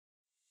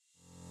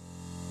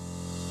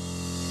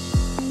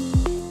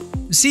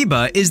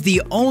CyBe is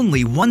the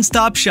only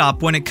one-stop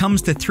shop when it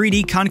comes to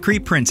 3D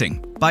concrete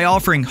printing by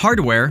offering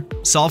hardware,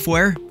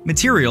 software,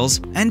 materials,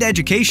 and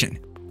education.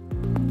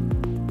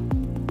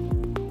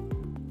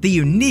 The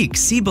unique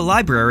CyBe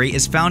library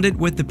is founded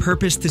with the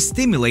purpose to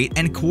stimulate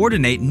and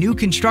coordinate new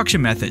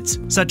construction methods,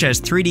 such as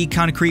 3D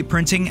concrete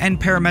printing and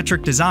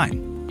parametric design.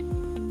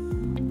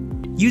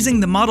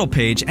 Using the model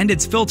page and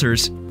its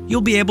filters,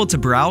 you'll be able to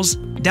browse,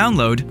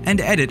 download,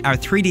 and edit our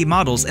 3D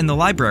models in the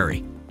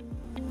library.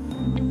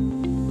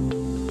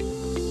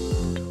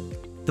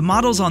 The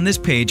models on this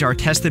page are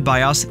tested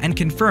by us and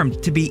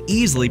confirmed to be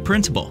easily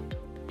printable.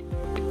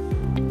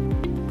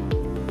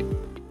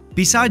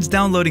 Besides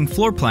downloading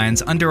floor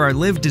plans under our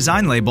Live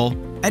Design label,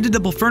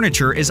 editable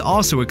furniture is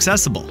also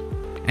accessible,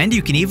 and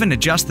you can even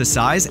adjust the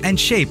size and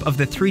shape of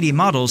the 3D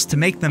models to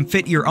make them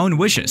fit your own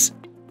wishes.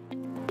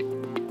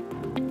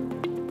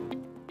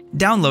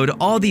 Download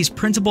all these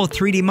printable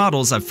 3D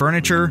models of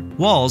furniture,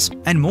 walls,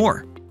 and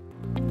more.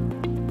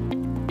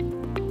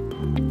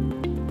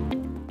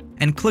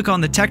 And click on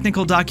the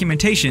technical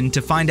documentation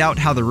to find out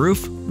how the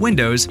roof,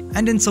 windows,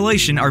 and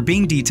insulation are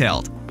being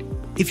detailed.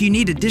 If you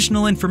need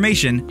additional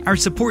information, our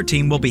support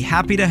team will be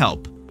happy to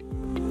help.